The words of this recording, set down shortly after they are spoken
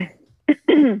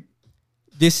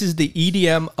This is the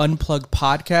EDM Unplugged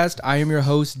podcast. I am your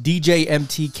host, DJ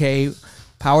MTK,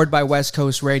 powered by West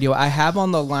Coast Radio. I have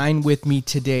on the line with me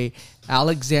today,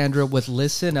 Alexandra with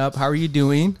Listen Up. How are you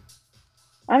doing?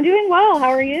 I'm doing well. How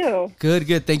are you? Good,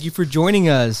 good. Thank you for joining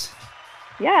us.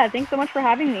 Yeah, thanks so much for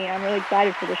having me. I'm really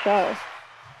excited for the show.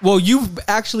 Well, you've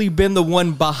actually been the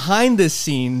one behind the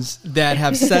scenes that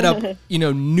have set up,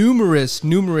 numerous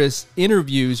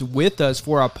interviews with us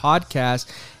for our podcast.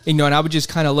 And I was just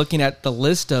kind of looking at the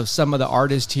list of some of the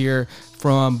artists here,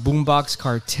 from Boombox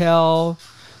Cartel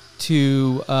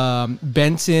to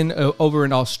Benson over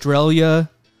in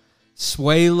Australia,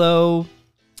 Swalo.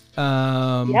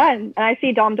 Yeah, and I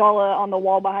see Dom Dolla on the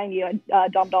wall behind you,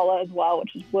 Dom Dolla as well,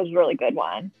 which was a really good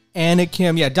one. Anna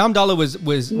Kim, yeah, Dom Dolla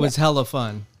was hella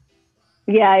fun.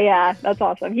 Yeah, that's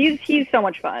awesome. He's so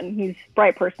much fun. He's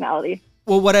bright personality.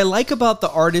 Well, what I like about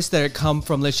the artists that come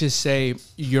from, let's just say,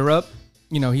 Europe,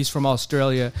 he's from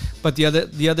Australia, but the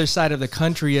other side of the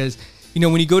country is,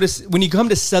 when you come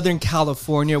to Southern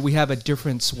California, we have a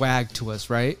different swag to us,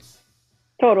 right?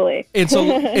 Totally. And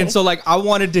so like I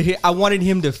wanted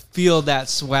him to feel that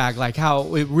swag, like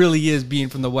how it really is being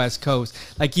from the West Coast,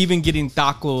 like even getting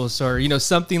tacos or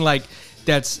something like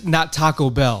that's not Taco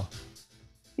Bell.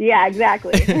 Yeah,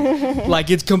 exactly. Like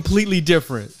it's completely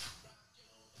different.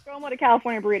 Show them what a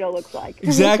California burrito looks like.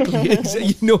 Exactly.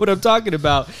 You know what I'm talking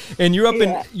about. And you're up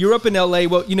in LA.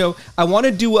 Well, I want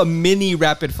to do a mini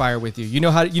rapid fire with you. You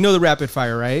know the rapid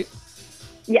fire, right?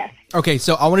 Yes. Okay,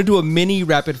 so I want to do a mini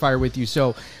rapid fire with you.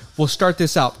 So we'll start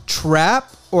this out.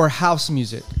 Trap or house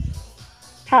music?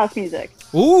 House music.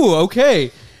 Ooh,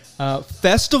 okay.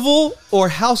 Festival or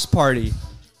house party?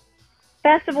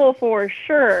 Festival for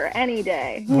sure, any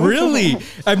day. Really?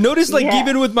 I've noticed, like, Yeah.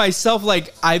 even with myself,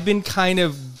 like, I've been kind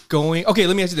of going... Okay,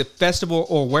 let me ask you, the festival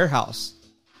or warehouse?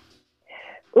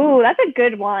 Ooh, that's a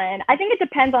good one. I think it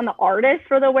depends on the artist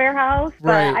for the warehouse, but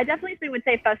Right. I definitely would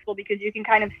say festival because you can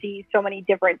kind of see so many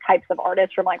different types of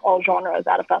artists from like all genres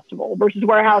at a festival versus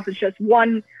warehouse. It's just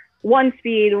one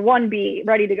speed, one beat,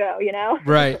 ready to go,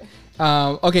 Right.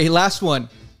 Okay, last one.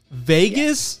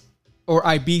 Vegas or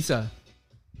Ibiza?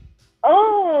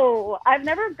 Oh, I've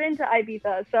never been to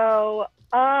Ibiza, so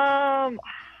I'm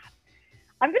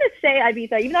going to say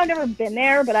Ibiza, even though I've never been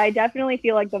there, but I definitely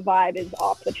feel like the vibe is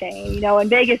off the chain, and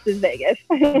Vegas is Vegas.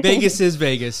 Vegas is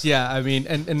Vegas, yeah. I mean,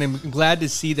 and I'm glad to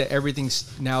see that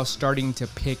everything's now starting to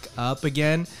pick up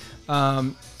again.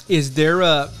 Is there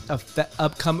a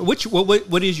upcoming...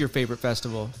 What is your favorite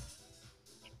festival?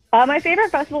 My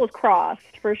favorite festival is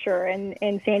Crossed, for sure,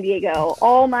 in San Diego.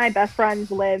 All my best friends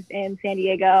live in San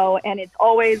Diego, and it's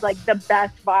always, like, the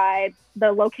best vibe.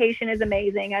 The location is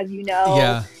amazing, as you know.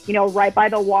 Yeah. Right by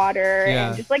the water. Yeah.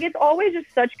 And just, like, it's always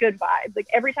just such good vibes. Like,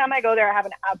 every time I go there, I have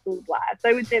an absolute blast. So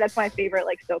I would say that's my favorite,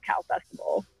 like, SoCal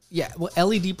festival. Yeah, well,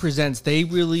 LED Presents, they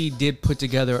really did put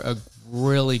together a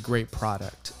really great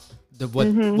product.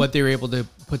 What they were able to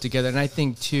put together. And I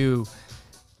think, too,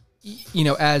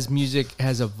 as music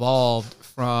has evolved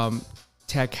from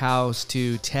tech house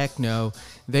to techno,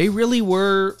 they really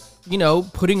were,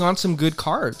 putting on some good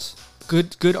cards,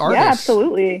 good artists. Yeah,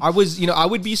 absolutely. I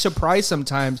would be surprised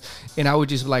sometimes, and I would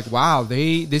just be like, wow,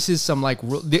 this is some like,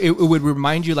 it would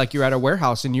remind you like you're at a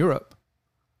warehouse in Europe.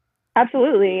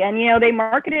 Absolutely. And, they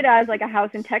market it as like a house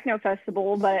and techno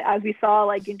festival, but as we saw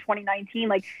like in 2019,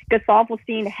 like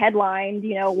Gesaffelstein headlined,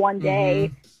 one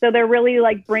day. Mm-hmm. So they're really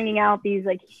like bringing out these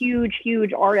like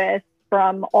huge artists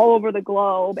from all over the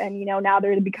globe. And, now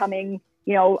they're becoming,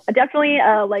 definitely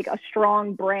like a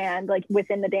strong brand like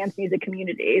within the dance music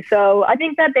community. So I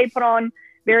think that they put on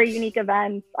very unique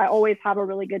events. I always have a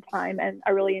really good time, and I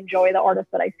really enjoy the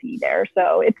artists that I see there.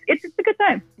 So it's a good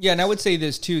time. Yeah, and I would say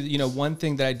this too. One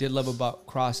thing that I did love about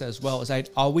Cross as well is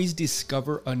I'd always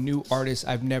discover a new artist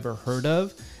I've never heard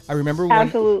of. I remember when I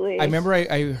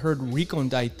heard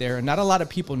Recondite there, and not a lot of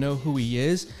people know who he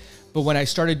is. But when I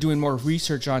started doing more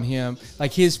research on him,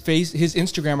 like his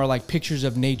Instagram are like pictures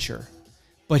of nature,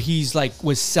 but he's like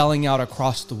was selling out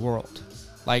across the world.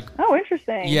 Like, oh,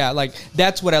 interesting. Yeah, like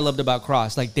that's what I loved about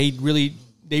Cross. Like they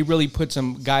really put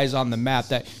some guys on the map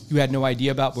that you had no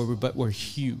idea about, but were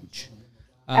huge.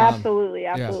 Absolutely.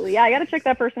 Yeah, I got to check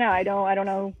that person out. I don't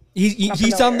know.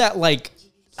 He's on that like,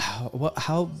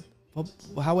 how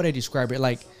would I describe it?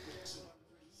 Like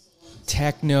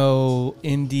techno,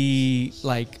 indie,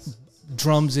 like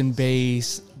drums and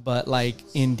bass, but like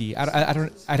indie.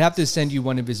 I'd have to send you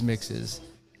one of his mixes.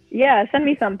 Yeah, send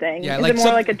me something. Yeah, is like it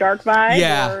more like a dark vibe?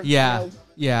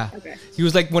 Yeah. Okay. He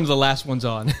was like one of the last ones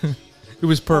on. It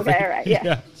was perfect. Okay, all right,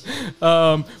 yeah.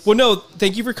 Well, no,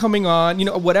 thank you for coming on. You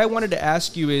know, what I wanted to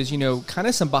ask you is, you know, kind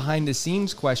of some behind the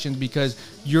scenes questions because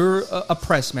you're a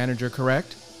press manager,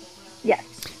 correct? Yes.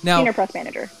 Now, senior press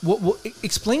manager.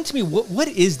 Explain to me, what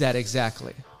is that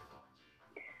exactly?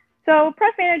 So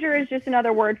press manager is just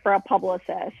another word for a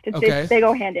publicist. They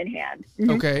go hand in hand.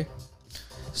 Mm-hmm. Okay.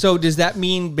 So does that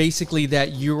mean basically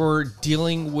that you're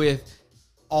dealing with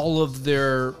all of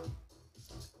their,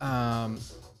 I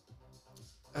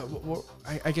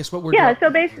guess what we're doing?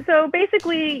 So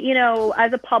basically, you know,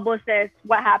 as a publicist,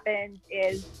 what happens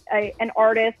is an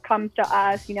artist comes to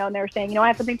us, you know, and they're saying, you know, I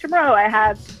have something to promote. I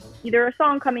have either a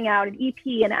song coming out, an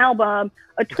EP, an album,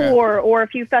 a tour, or a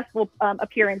few festival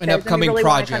appearances. An upcoming and we really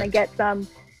project. Want to kind of get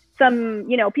some,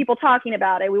 you know, people talking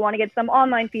about it. We want to get some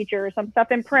online features, some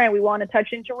stuff in print. We want to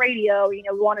touch into radio. You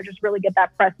know, we want to just really get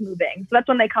that press moving. So that's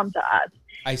when they come to us.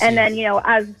 I see. And then, you know,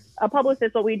 as a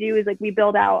publicist, what we do is like we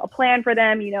build out a plan for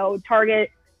them, you know,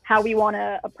 target how we want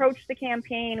to approach the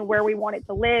campaign, where we want it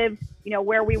to live, you know,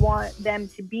 where we want them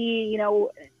to be, you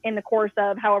know, in the course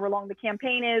of however long the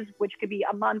campaign is, which could be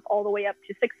a month all the way up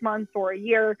to 6 months or a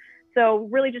year. So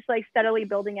really just like steadily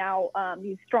building out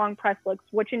these strong press links,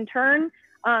 which in turn,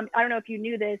 I don't know if you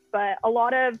knew this, but a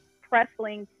lot of press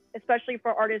links, especially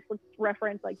for artists, let's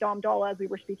reference like Dom Dolla, as we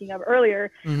were speaking of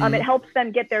earlier, it helps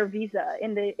them get their visa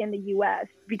in the U.S.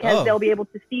 because they'll be able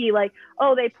to see like,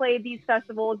 oh, they played these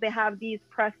festivals, they have these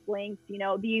press links, you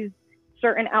know, these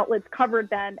certain outlets covered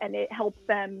them, and it helps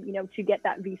them, you know, to get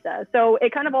that visa. So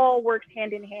it kind of all works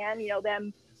hand in hand, you know,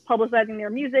 them publicizing their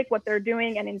music, what they're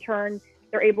doing, and in turn,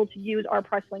 they're able to use our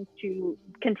press links to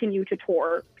continue to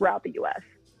tour throughout the U.S.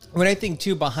 When I think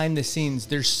too, behind the scenes,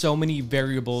 there's so many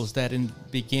variables that in the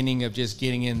beginning of just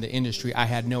getting in the industry, I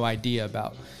had no idea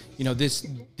about. You know,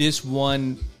 this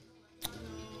one,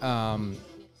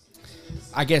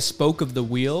 I guess, spoke of the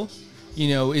wheel, you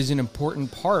know, is an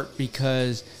important part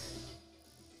because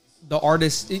the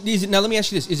artist, now let me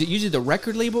ask you this, is it usually the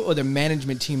record label or the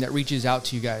management team that reaches out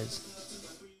to you guys?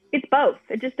 It's both.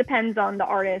 It just depends on the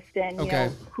artist and you know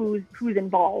who's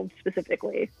involved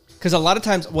specifically. Because a lot of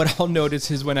times what I'll notice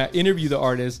is when I interview the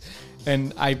artist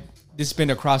and this has been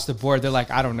across the board, they're like,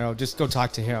 I don't know, just go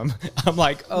talk to him. I'm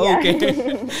like, oh,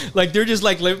 okay. Like they're just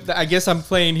like, I guess I'm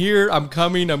playing here, I'm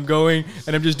coming, I'm going,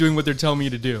 and I'm just doing what they're telling me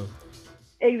to do.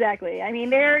 Exactly. I mean,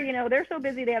 they're so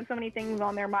busy. They have so many things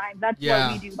on their minds. That's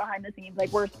what we do behind the scenes.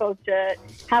 Like we're supposed to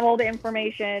have all the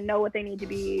information, know what they need to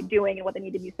be doing and what they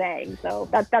need to be saying. So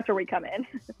that's where we come in.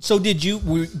 So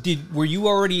were you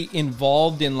already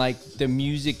involved in like the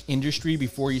music industry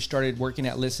before you started working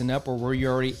at Listen Up, or were you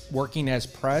already working as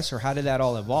press, or how did that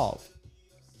all evolve?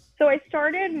 So I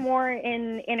started more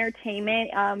in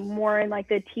entertainment, more in like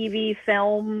the TV,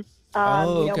 film,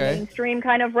 mainstream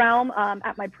kind of realm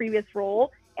at my previous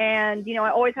role. And, you know,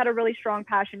 I always had a really strong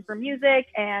passion for music,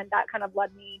 and that kind of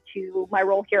led me to my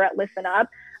role here at Listen Up.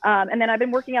 And then I've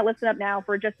been working at Listen Up now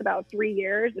for just about 3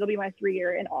 years. It'll be my 3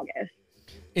 year in August.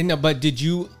 But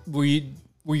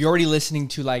were you already listening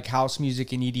to like house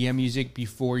music and EDM music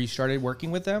before you started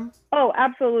working with them? Oh,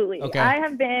 absolutely. Okay. I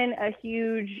have been a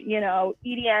huge, you know,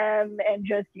 EDM and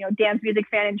just, you know, dance music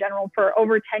fan in general for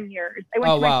over 10 years. I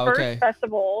went to my first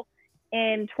festival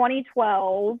in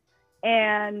 2012,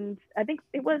 and I think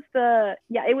it was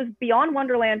Beyond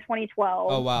Wonderland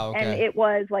 2012. Oh wow. Okay. And it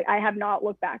was like I have not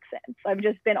looked back since. I've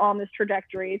just been on this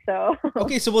trajectory. So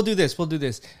okay, so we'll do this.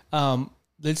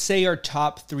 Let's say our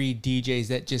top 3 DJs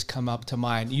that just come up to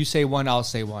mind. You say one, I'll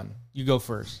say one. You go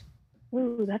first.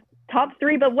 Ooh, that's top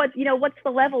 3, but what's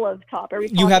the level of top? Are we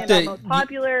talking about most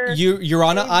popular? You're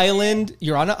on an island.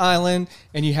 You're on an island,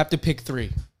 and you have to pick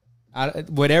 3.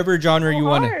 Whatever genre you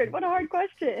want to. What a hard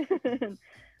question.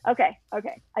 Okay.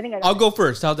 I think I'll go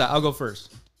first. How's that? I'll go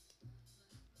first.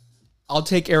 I'll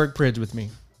take Eric Prydz with me.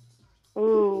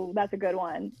 Ooh, that's a good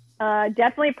one.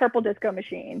 Definitely Purple Disco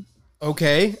Machine.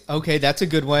 Okay, that's a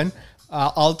good one.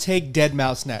 I'll take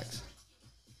Deadmau5 next.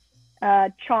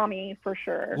 Chami for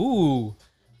sure. Ooh.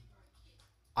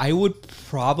 I would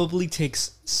probably take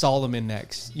Solomon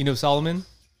next. You know Solomon?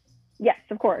 Yes,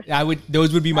 of course.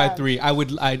 Those would be my 3.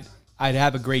 I'd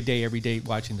have a great day every day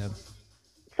watching them.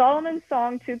 Solomon's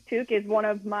song "Tuk Tuk" is one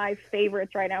of my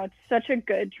favorites right now. It's such a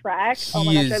good track. Oh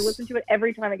my gosh, I listen to it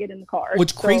every time I get in the car.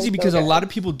 What's crazy because a lot of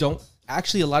people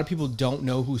don't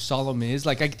know who Solomon is.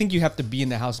 Like I think you have to be in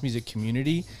the house music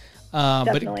community.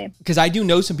 Definitely. But because I do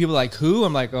know some people like who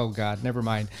I'm like, oh God, never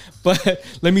mind. But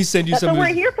let me send you some. That's what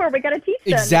we're here for. We got to teach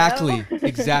them.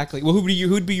 Exactly. Well,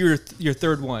 who'd be your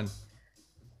third one?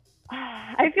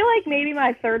 I feel like maybe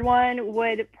my third one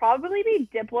would probably be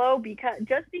Diplo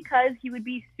because he would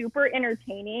be super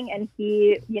entertaining and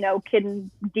he,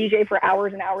 can DJ for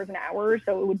hours and hours and hours.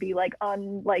 So it would be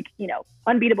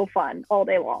unbeatable fun all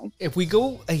day long. If we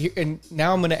go here, and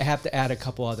now I'm going to have to add a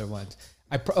couple other ones.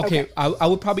 I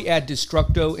would probably add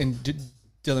Destructo and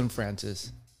Dylan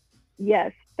Francis.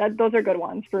 Yes, those are good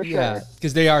ones for sure. Yeah,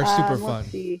 because they are super fun. Let's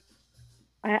see.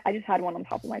 I just had one on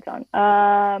top of my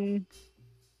tongue.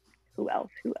 Who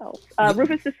else?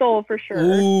 Rufus Du Sol for sure.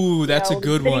 Ooh, that's a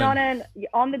good one. Sitting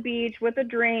on the beach with a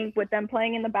drink, with them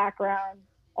playing in the background,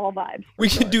 all vibes. We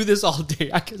could do this all day.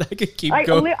 I could keep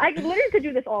going. I literally could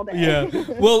do this all day. Yeah.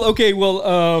 Well, okay.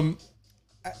 Well,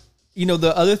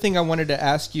 the other thing I wanted to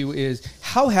ask you is,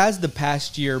 how has the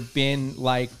past year been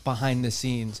like behind the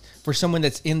scenes for someone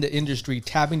that's in the industry,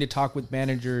 having to talk with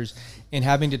managers and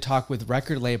having to talk with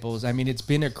record labels? I mean, it's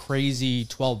been a crazy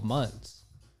 12 months.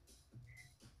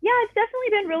 Yeah, it's definitely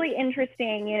been really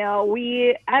interesting.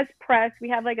 We, as press, we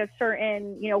have like a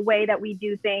certain, way that we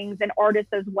do things, and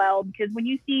artists as well, because when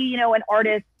you see, an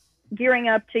artist gearing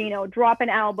up to, drop an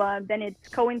album, then it's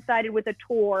coincided with a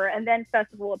tour and then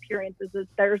festival appearances.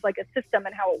 There's like a system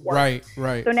and how it works.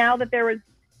 Right. So now that there was,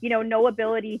 no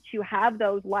ability to have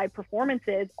those live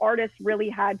performances, artists really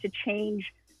had to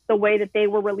change the way that they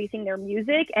were releasing their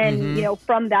music. And,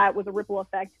 from that was a ripple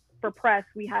effect. For press,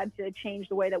 we had to change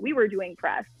the way that we were doing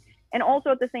press. And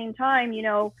also at the same time,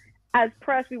 as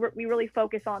press, we really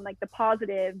focus on like the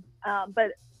positive.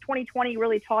 But 2020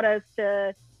 really taught us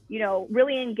to,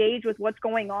 really engage with what's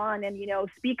going on and,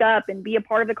 speak up and be a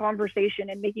part of the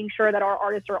conversation and making sure that our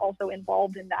artists are also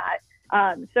involved in that.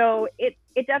 So it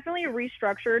definitely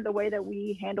restructured the way that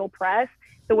we handle press,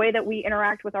 the way that we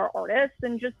interact with our artists,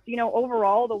 and just,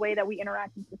 overall the way that we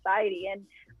interact in society. And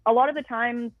a lot of the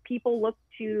time people look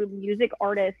to music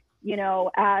artists,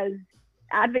 as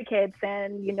advocates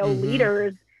and,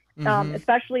 leaders,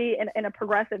 especially in a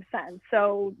progressive sense.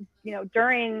 So,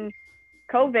 during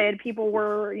COVID, people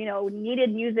were,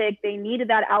 needed music. They needed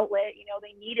that outlet,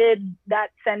 they needed that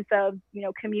sense of,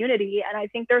 community. And I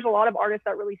think there's a lot of artists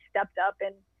that really stepped up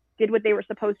and did what they were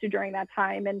supposed to during that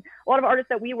time. And a lot of artists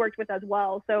that we worked with as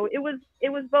well. So it was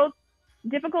both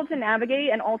difficult to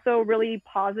navigate and also really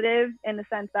positive in the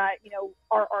sense that,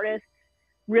 our artists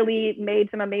really made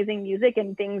some amazing music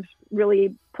and things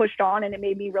really pushed on, and it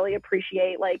made me really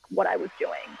appreciate like what I was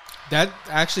doing. That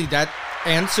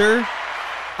answer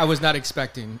I was not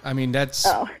expecting. I mean, that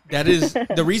is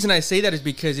the reason I say that is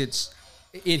because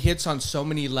it hits on so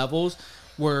many levels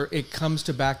where it comes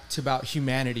back to about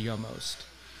humanity almost.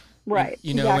 Right.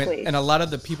 Exactly. And a lot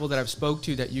of the people that I've spoke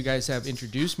to that you guys have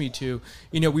introduced me to,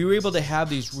 we were able to have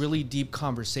these really deep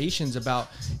conversations about,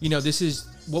 this is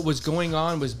what was going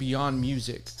on was beyond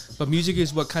music, but music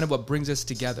is what brings us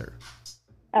together.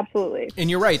 Absolutely. And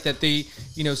you're right that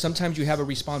sometimes you have a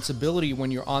responsibility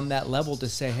when you're on that level to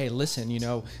say, hey, listen,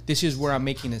 this is where I'm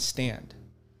making a stand.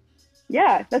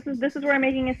 Yeah, this is where I'm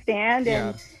making a stand.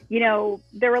 And,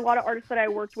 there were a lot of artists that I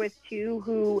worked with too,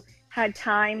 who had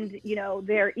timed,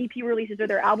 their EP releases or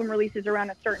their album releases around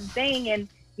a certain thing. And,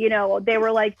 they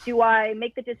were like, do I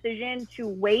make the decision to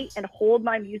wait and hold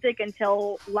my music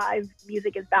until live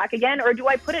music is back again? Or do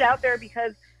I put it out there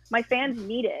because my fans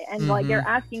need it and like they're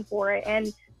asking for it?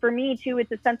 And for me too,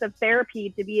 it's a sense of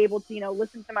therapy to be able to,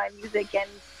 listen to my music and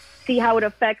see how it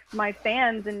affects my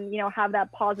fans and, have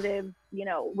that positive,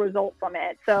 result from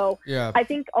it. So yeah. I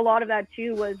think a lot of that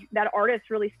too was that artists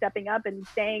really stepping up and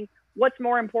saying, what's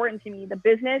more important to me, the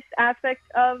business aspect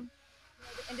of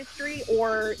the industry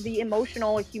or the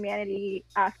emotional humanity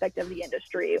aspect of the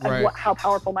industry, right, of how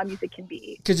powerful my music can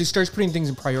be. Because it starts putting things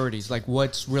in priorities, like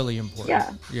what's really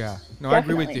important. Yeah. No,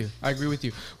 definitely. I agree with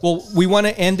you. Well, we want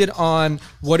to end it on,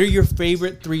 what are your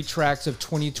favorite 3 tracks of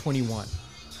 2021?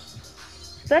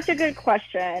 Such a good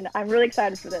question. I'm really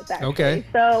excited for this, actually. Okay.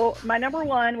 So my number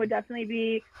 1 would definitely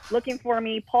be Looking For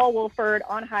Me, Paul Woolford,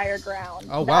 On Higher Ground.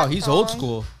 Oh, wow. He's old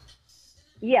school.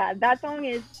 Yeah, that song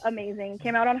is amazing.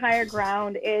 Came out on Higher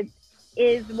Ground. It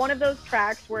is one of those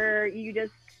tracks where you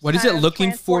just... What is it,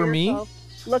 Looking For Me?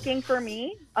 Looking For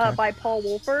Me by Paul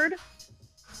Woolford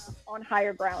on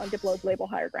Higher Ground, Diplo's label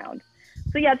Higher Ground.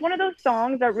 So yeah, it's one of those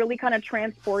songs that really kind of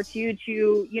transports you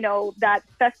to, that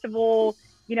festival,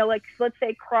 like let's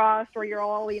say Cross, where you're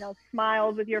all,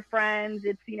 smiles with your friends.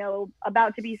 It's,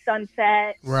 about to be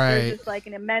sunset. Right. There's just like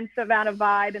an immense amount of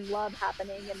vibe and love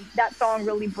happening. And that song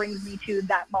really brings me to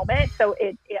that moment. So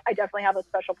I definitely have a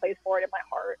special place for it in my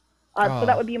heart. So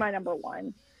that would be my number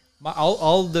 1.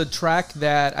 All the track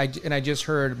that I just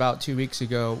heard about 2 weeks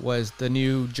ago was the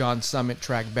new John Summit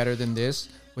track, Better Than This,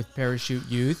 with Parachute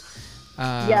Youth.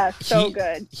 Yeah, so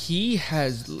good. He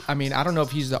has, I mean, I don't know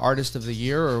if he's the artist of the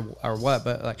year or what,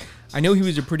 but like, I know he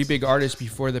was a pretty big artist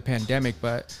before the pandemic,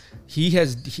 but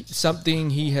something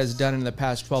he has done in the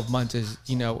past 12 months is,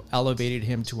 elevated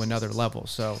him to another level.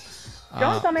 So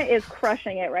John Summit is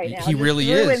crushing it right now. He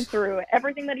really is. Through and through.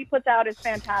 Everything that he puts out is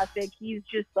fantastic. He's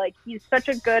just he's such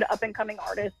a good up and coming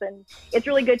artist, and it's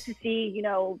really good to see,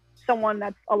 someone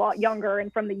that's a lot younger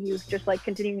and from the youth just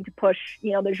continuing to push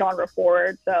the genre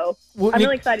forward. So I'm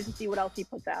really excited to see what else he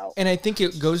puts out. And I think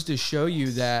it goes to show you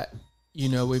that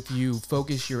if you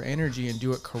focus your energy and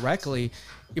do it correctly,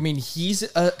 I mean, he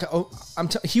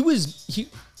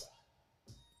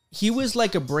was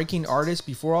like a breaking artist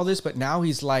before all this, but now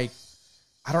he's like,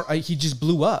 he just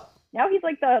blew up. Now he's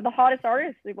like the hottest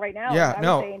artist right now. Yeah,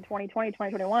 I would say in 2020,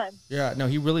 2021. Yeah, no,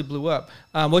 he really blew up.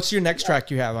 What's your next track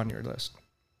you have on your list?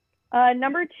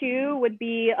 Number 2 would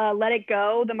be Let It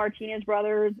Go, the Martinez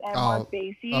Brothers and Mark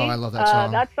Basie. Oh, I love that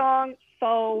song. That song,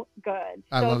 so good.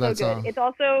 I love that song. It's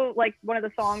also like one of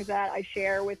the songs that I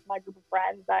share with my group of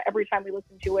friends that every time we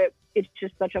listen to it, it's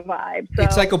just such a vibe. So,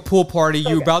 it's like a pool party.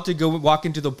 You're about to go walk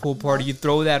into the pool party. You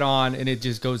throw that on and it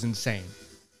just goes insane.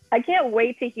 I can't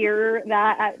wait to hear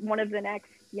that at one of the next,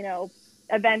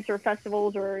 events or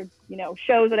festivals or,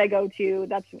 shows that I go to.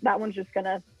 That one's just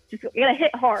gonna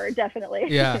hit hard, definitely.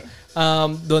 Yeah.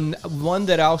 The one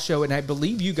that I'll show, and I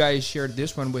believe you guys shared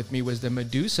this one with me, was the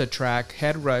Medusa track,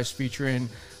 Head Rush, featuring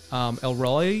El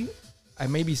Roy. I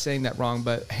may be saying that wrong,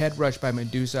 but Head Rush by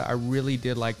Medusa, I really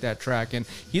did like that track. And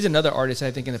he's another artist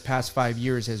I think in the past 5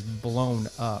 years has blown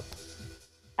up.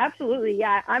 Absolutely,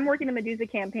 yeah. I'm working the Medusa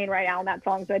campaign right now on that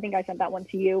song, so I think I sent that one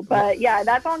to you. But yeah,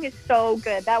 that song is so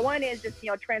good. That one is just,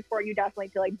 transport you definitely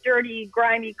to like dirty,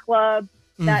 grimy clubs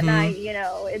that night.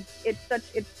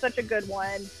 It's such a good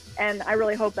one, and I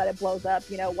really hope that it blows up,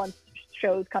 once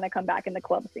shows kind of come back in the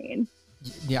club scene.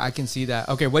 Yeah, I can see that.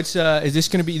 Okay, what's is this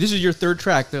going to be? This is your third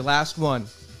track, the last one.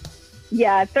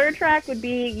 Yeah, third track would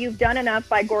be You've Done Enough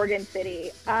by Gorgon City.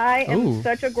 I am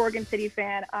such a Gorgon City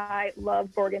fan. I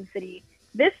love Gorgon City.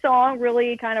 This song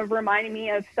really kind of reminded me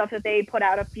of stuff that they put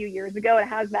out a few years ago. It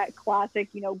has that classic,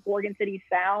 Gorgon City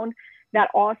sound, that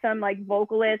awesome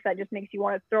vocalist that just makes you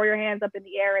want to throw your hands up in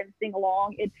the air and sing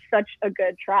along. It's such a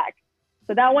good track.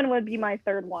 So that one would be my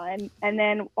third one. And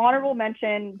then honorable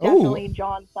mention, definitely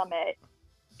John Summit.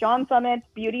 John Summit's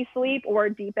Beauty Sleep or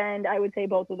Deep End, I would say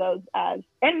both of those and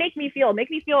Make Me Feel. Make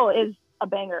Me Feel is a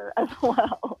banger as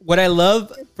well. What I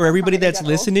love for everybody that's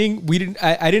listening,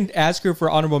 I didn't ask her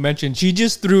for honorable mention. She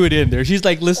just threw it in there. She's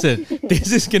like, listen,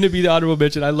 this is going to be the honorable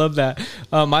mention. I love that.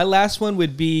 My last one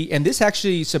would be, and this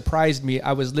actually surprised me.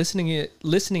 I was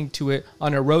listening to it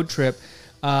on a road trip.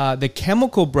 The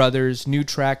Chemical Brothers' new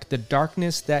track, The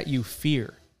Darkness That You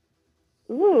Fear.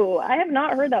 Ooh, I have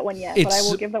not heard that one yet, but I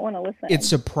will give that one a listen. It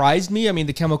surprised me. I mean,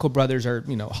 the Chemical Brothers are,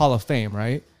 Hall of Fame,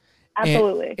 right?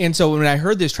 Absolutely. And so when I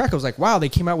heard this track, I was like, wow, they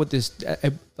came out with this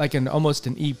almost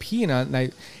an EP, and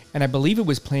I believe it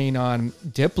was playing on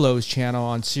Diplo's channel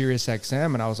on Sirius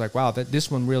XM, and I was like, wow, this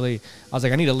one really, I was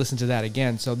like, I need to listen to that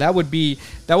again. So that will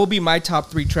be my top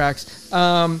 3 tracks.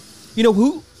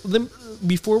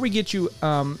 Before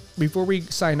we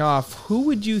sign off, who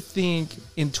would you think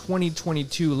in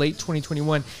 2022, late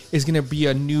 2021, is going to be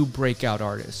a new breakout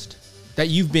artist that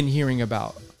you've been hearing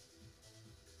about?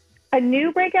 A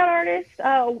new breakout artist?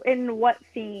 In what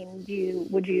scene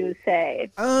would you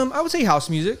say? I would say house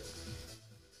music.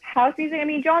 House music? I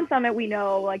mean, John Summit, we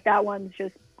know, that one's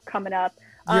just coming up.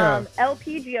 Yeah.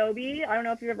 LP Giobbi, I don't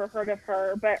know if you've ever heard of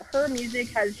her, but her music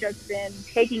has just been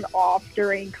taking off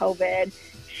during COVID.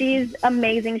 She's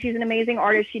amazing. She's an amazing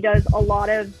artist. She does a lot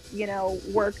of,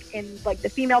 work in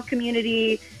the female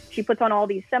community. She puts on all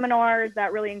these seminars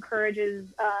that really encourages,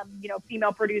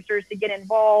 female producers to get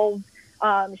involved.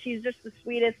 She's just the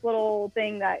sweetest little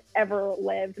thing that ever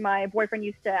lived. My boyfriend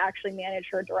used to actually manage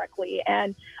her directly,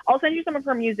 and I'll send you some of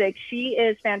her music. She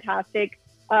is fantastic.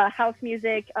 House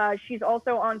music. She's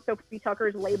also on Sophie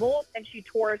Tucker's label, and she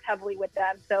tours heavily with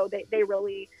them. So they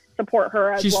really support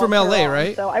her as well. She's from LA,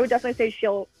 right? So I would definitely say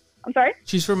I'm sorry?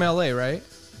 She's from LA, right?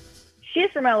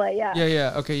 She's from LA, yeah.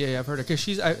 Yeah. Okay, yeah, I've heard her.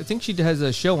 Because I think she has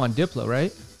a show on Diplo,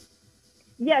 right?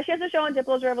 Yeah, she has a show on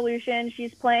Diplo's Revolution.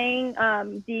 She's playing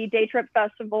the Day Trip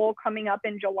Festival coming up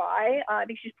in July. I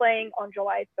think she's playing on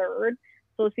July 3rd.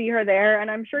 So we'll see her there. And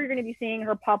I'm sure you're going to be seeing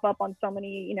her pop up on so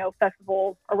many,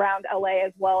 festivals around LA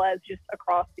as well as just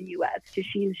across the U.S. because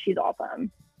she's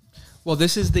awesome. Well,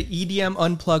 this is the EDM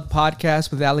Unplugged podcast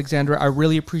with Alexandra. I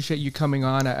really appreciate you coming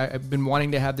on. I've been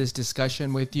wanting to have this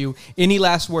discussion with you. Any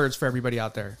last words for everybody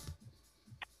out there?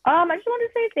 I just want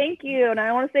to say thank you, and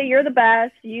I want to say you're the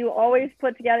best. You always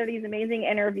put together these amazing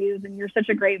interviews, and you're such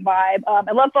a great vibe.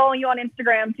 I love following you on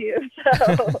Instagram too.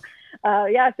 So,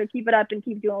 so keep it up and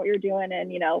keep doing what you're doing,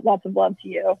 and lots of love to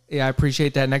you. Yeah, I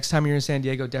appreciate that. Next time you're in San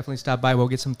Diego, definitely stop by. We'll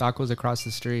get some tacos across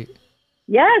the street.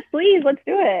 Yes, please. Let's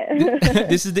do it.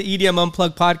 This is the EDM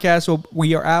Unplugged podcast.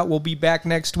 We are out. We'll be back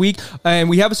next week. And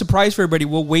we have a surprise for everybody.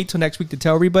 We'll wait till next week to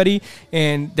tell everybody.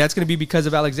 And that's going to be because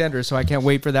of Alexandra. So I can't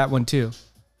wait for that one too.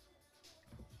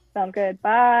 Sounds good.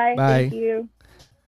 Bye. Bye. Thank you.